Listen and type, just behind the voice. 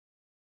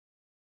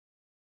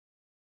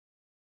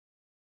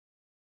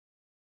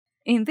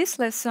In this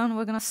lesson,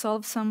 we're going to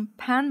solve some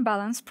pan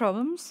balance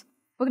problems.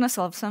 We're going to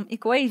solve some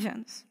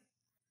equations.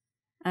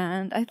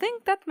 And I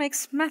think that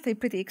makes Matthew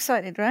pretty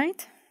excited,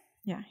 right?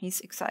 Yeah, he's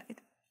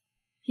excited.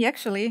 He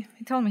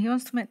told me he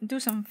wants to do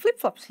some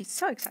flip-flops. He's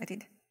so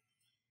excited.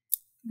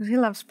 Because he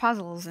loves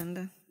puzzles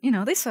and,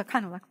 these are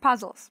kind of like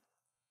puzzles.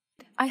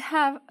 I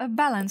have a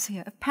balance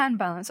here, a pan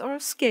balance or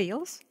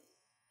scales.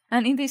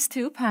 And in these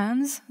two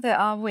pans, there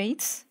are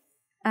weights,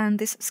 and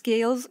this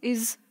scales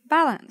is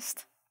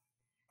balanced.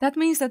 That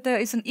means that there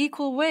is an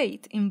equal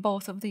weight in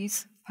both of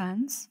these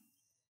pans.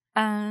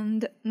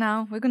 And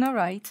now we're going to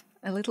write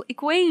a little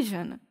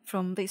equation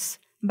from this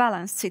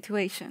balanced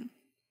situation.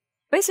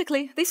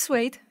 Basically, this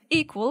weight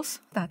equals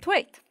that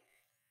weight.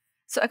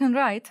 So I can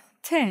write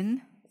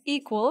 10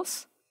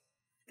 equals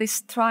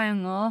this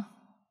triangle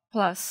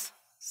plus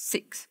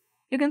 6.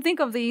 You can think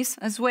of these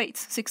as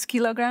weights, 6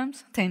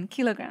 kilograms, 10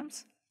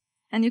 kilograms.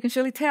 And you can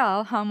surely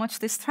tell how much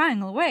this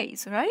triangle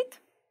weighs, right?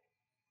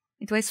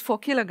 It weighs 4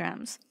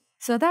 kilograms.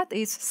 So that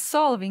is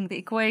solving the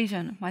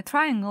equation. My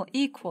triangle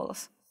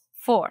equals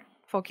 4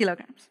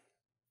 kilograms.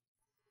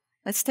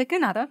 Let's take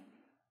another.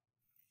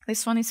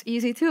 This one is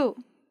easy too.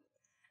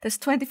 There's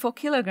 24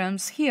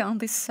 kilograms here on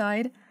this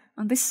side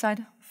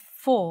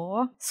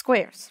 4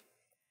 squares.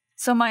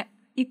 So my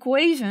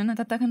equation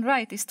that I can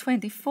write is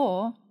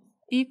 24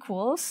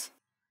 equals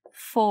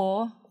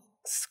 4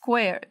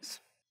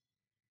 squares.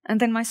 And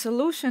then my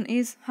solution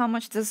is, how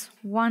much does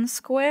 1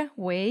 square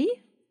weigh?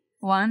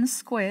 1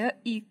 square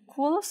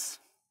equals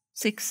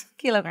 6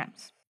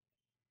 kilograms.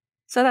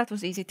 So that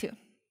was easy too.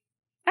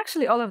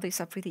 Actually, all of these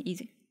are pretty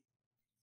easy.